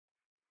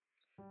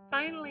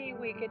finally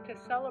we get to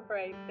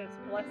celebrate this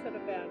blessed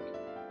event.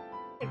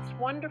 It's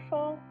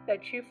wonderful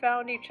that you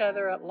found each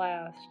other at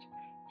last.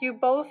 You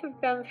both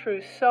have been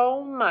through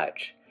so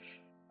much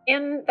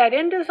in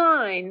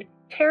design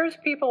tears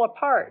people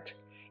apart,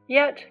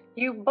 yet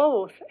you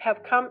both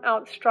have come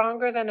out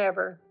stronger than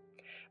ever.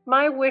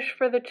 My wish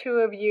for the two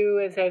of you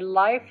is a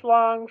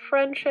lifelong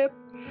friendship,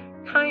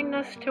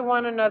 kindness to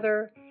one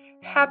another,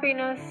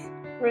 happiness,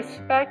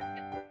 respect,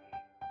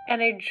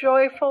 and a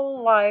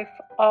joyful life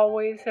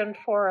always and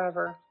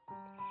forever.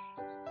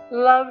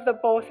 Love the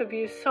both of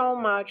you so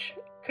much.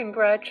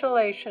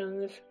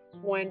 Congratulations,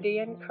 Wendy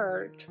and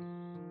Kurt.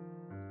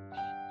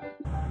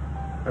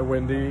 Hi,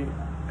 Wendy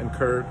and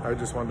Kurt. I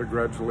just wanted to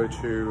congratulate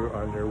you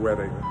on your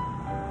wedding.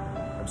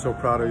 I'm so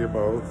proud of you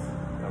both,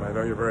 and I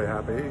know you're very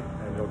happy,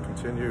 and you'll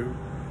continue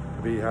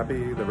to be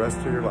happy the rest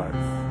of your life,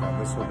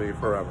 and this will be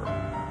forever.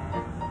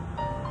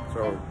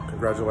 So,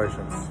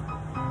 congratulations.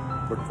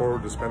 Look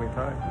forward to spending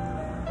time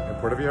in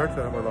Puerto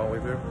Vallarta with all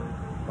of you.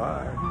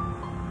 Bye.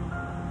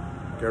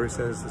 Gary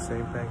says the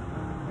same thing.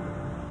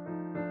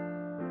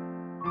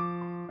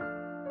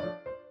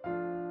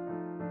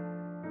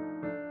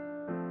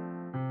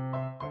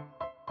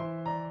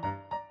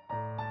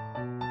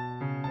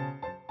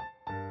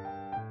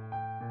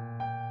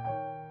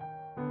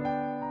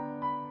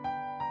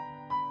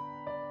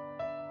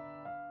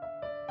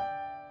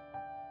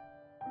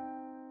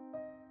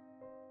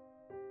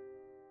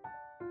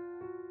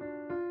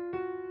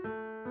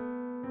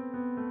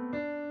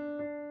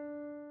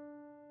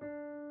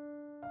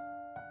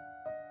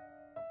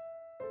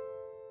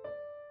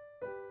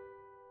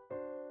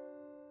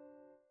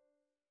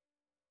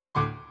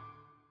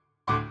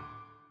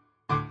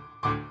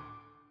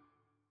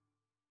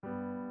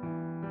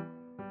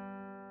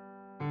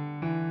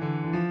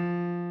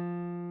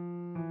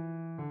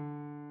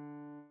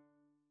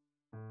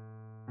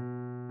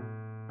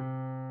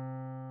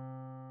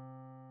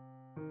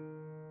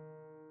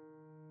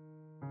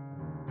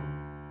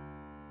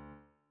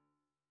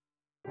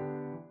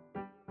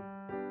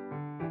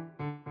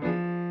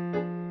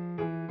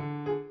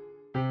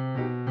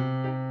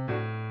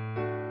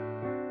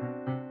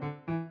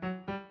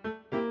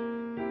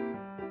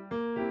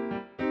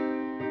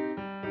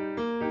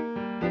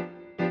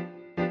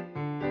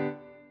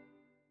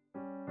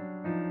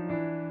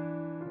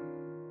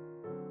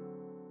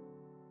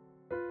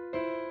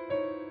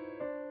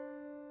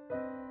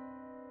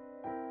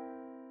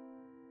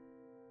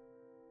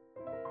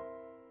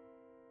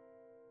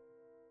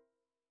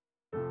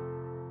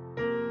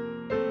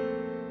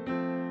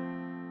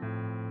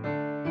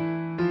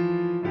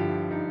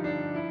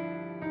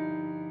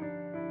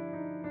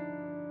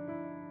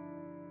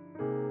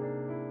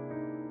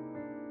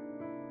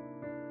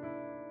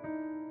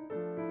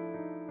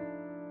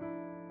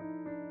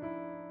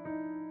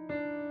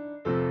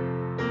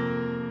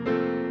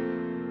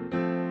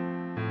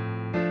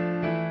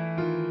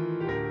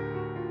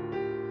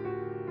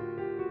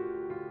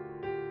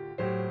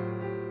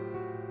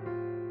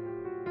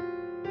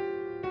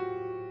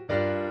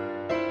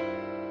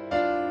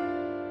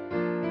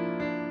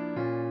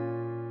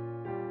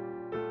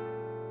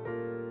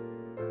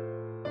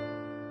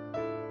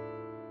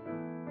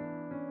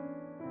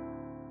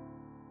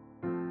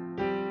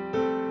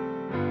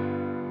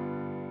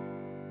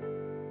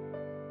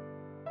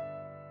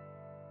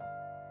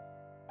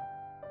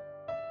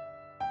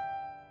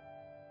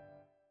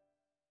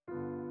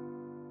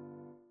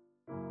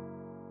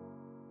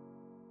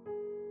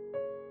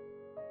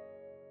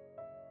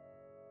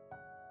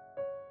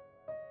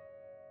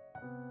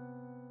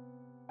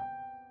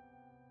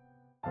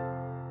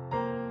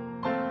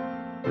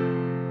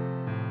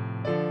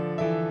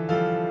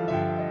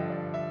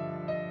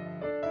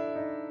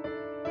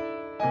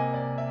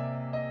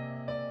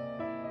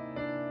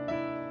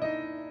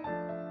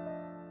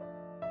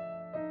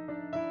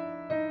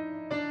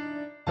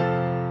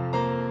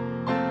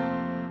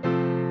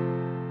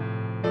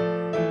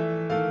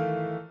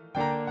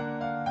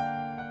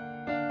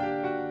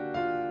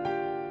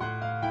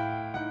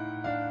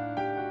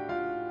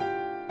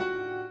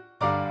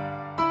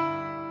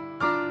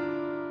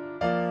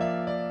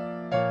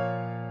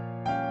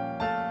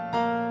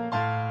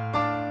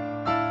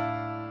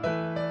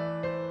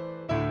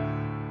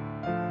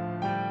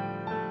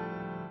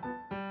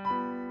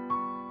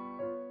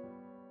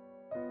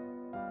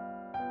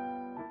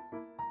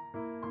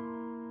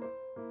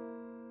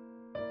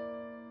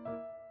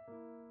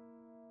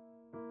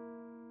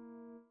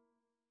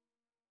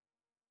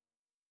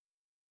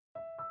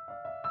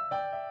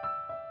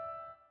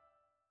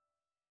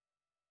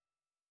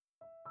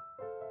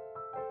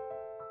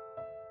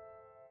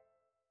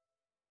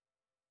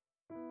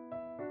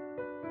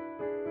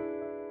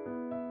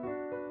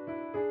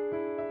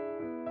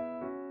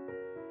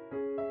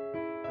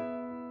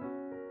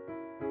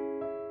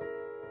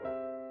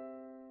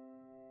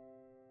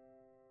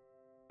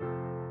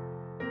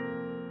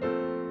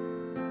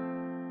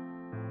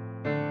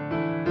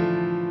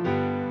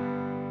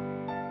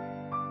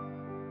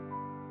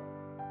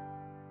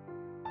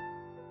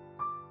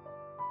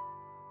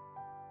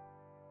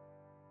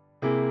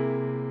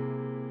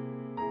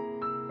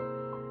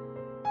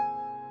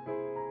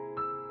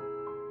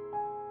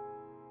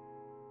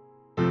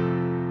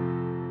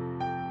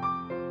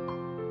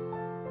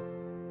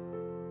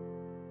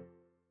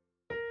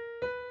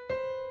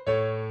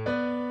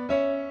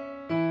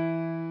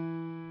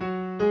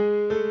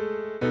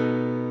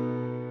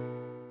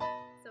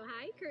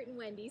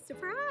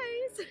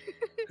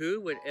 Who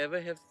would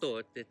ever have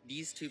thought that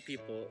these two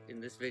people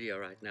in this video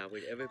right now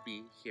would ever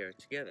be here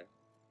together?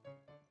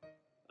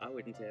 I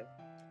wouldn't have.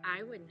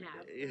 I wouldn't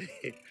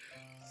have.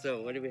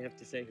 So what do we have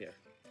to say here?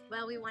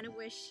 Well, we want to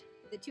wish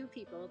the two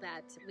people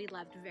that we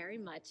loved very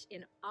much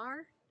in our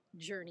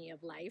journey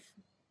of life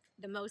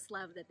the most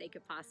love that they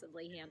could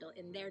possibly handle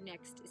in their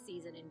next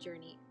season and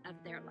journey of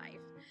their life.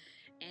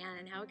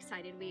 And how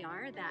excited we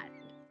are that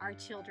our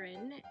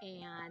children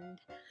and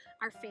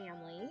our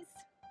families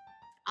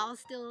all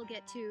still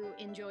get to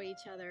enjoy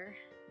each other,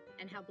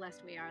 and how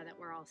blessed we are that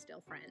we're all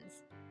still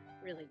friends,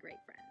 really great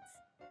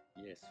friends.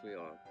 Yes, we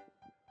are.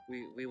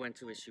 We want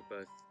to wish you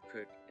both,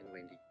 Kurt and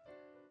Wendy,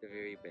 the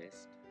very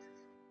best.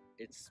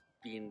 It's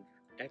been,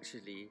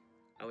 actually,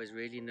 I was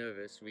really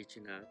nervous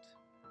reaching out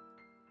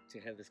to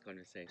have this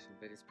conversation,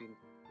 but it's been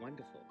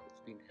wonderful.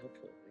 It's been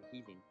helpful and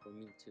healing for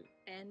me too.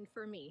 And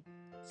for me,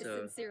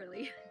 So,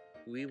 sincerely.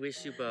 We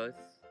wish you both.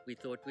 We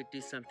thought we'd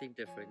do something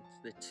different.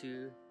 The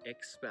two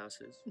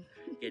ex-spouses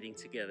getting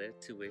together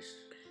to wish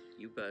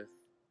you both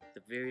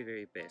the very,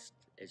 very best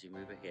as you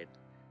move ahead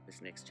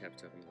this next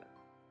chapter of your life.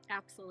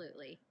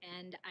 Absolutely.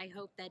 And I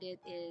hope that it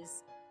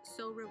is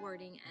so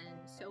rewarding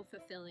and so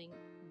fulfilling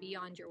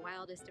beyond your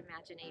wildest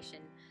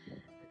imagination,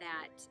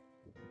 that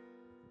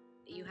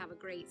you have a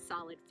great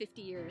solid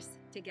 50 years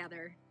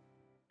together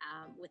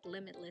with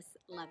limitless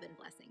love and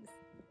blessings.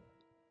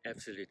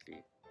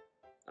 Absolutely.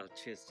 I'll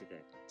cheers to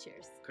that.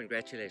 Cheers.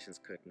 Congratulations,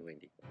 Kurt and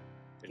Wendy.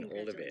 And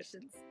all the best.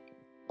 Congratulations.